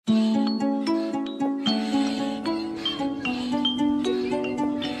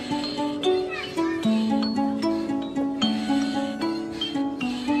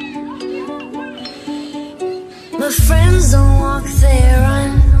My friends don't walk, they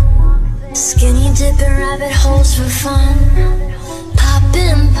run. Skinny dipping rabbit holes for fun.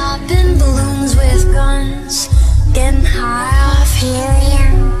 Popping balloons with guns. Getting high off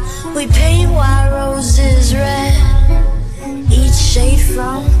helium. We paint white roses red. Each shade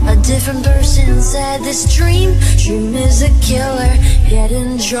from a different person said this dream is a killer.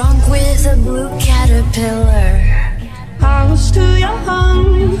 Getting drunk with a blue caterpillar. I was too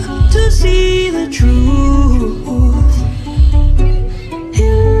young to see the truth.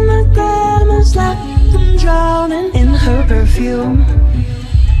 In my grandma's lap, I'm drowning in her perfume.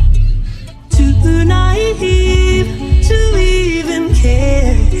 Too naive to even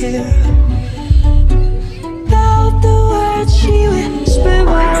care about the words she whispered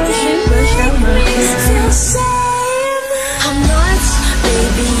while she brushed out my hair. Feel safe. I'm nuts,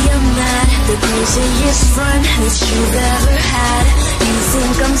 baby, I'm mad. The craziest friend that you've ever had. You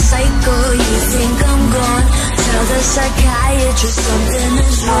think I'm psycho, you think I'm gone. Tell the psychiatrist something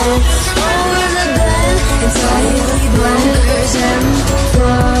is wrong. Over the bed, entirely bonkers and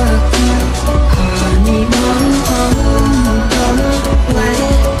fuck you, honey, let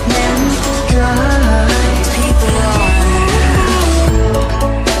them dry. People are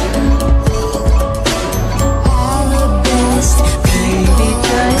all the best. Baby,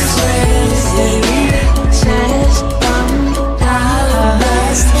 just crazy. Says I'm the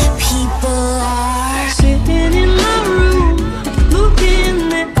best. People are Sitting in my room, looking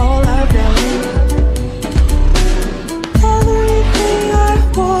at all I've done. Everything I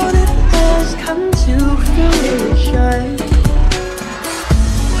wanted has come to fruition.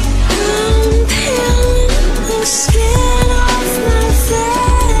 I'm peeling the skin off my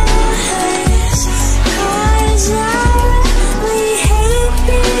face, 'cause I really hate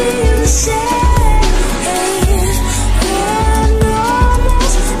being safe. They're normal,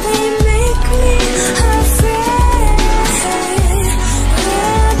 they make me afraid.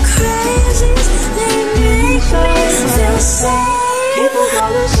 They're crazy, they make me feel safe. People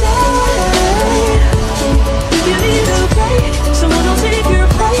gonna say, if you need a break, someone will take your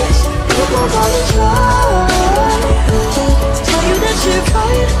place. People gonna try to tell you that you're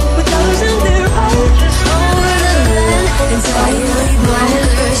fine with others in their eyes. Over the bed, entirely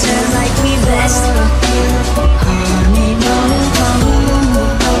bonkers and like me best. Honey,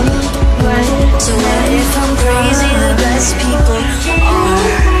 So what if I'm crazy? The best people are.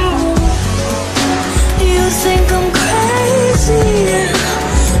 You think I'm crazy?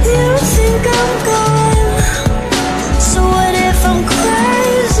 You think I'm gone? So what if I'm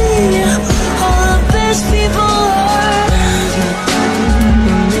crazy? All the best people are.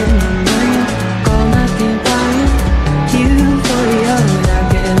 gonna get buying you for the other. I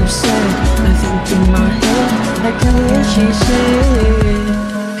get upset. I think in my head, I can hear she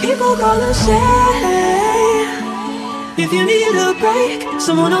said, people gonna say, if you need a break,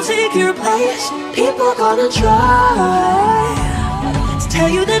 someone will take your place. People gonna try to tell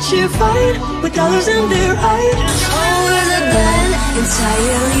you that you're fine with dollars in their eyes. Over the bed,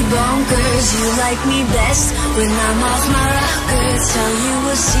 entirely bonkers. You like me best when I'm off my rocker. Tell you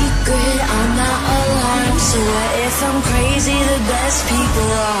a secret, I'm not alarmed. So what if I'm crazy? The best people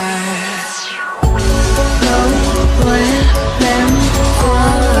are. No, let them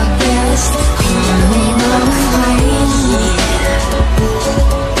fall.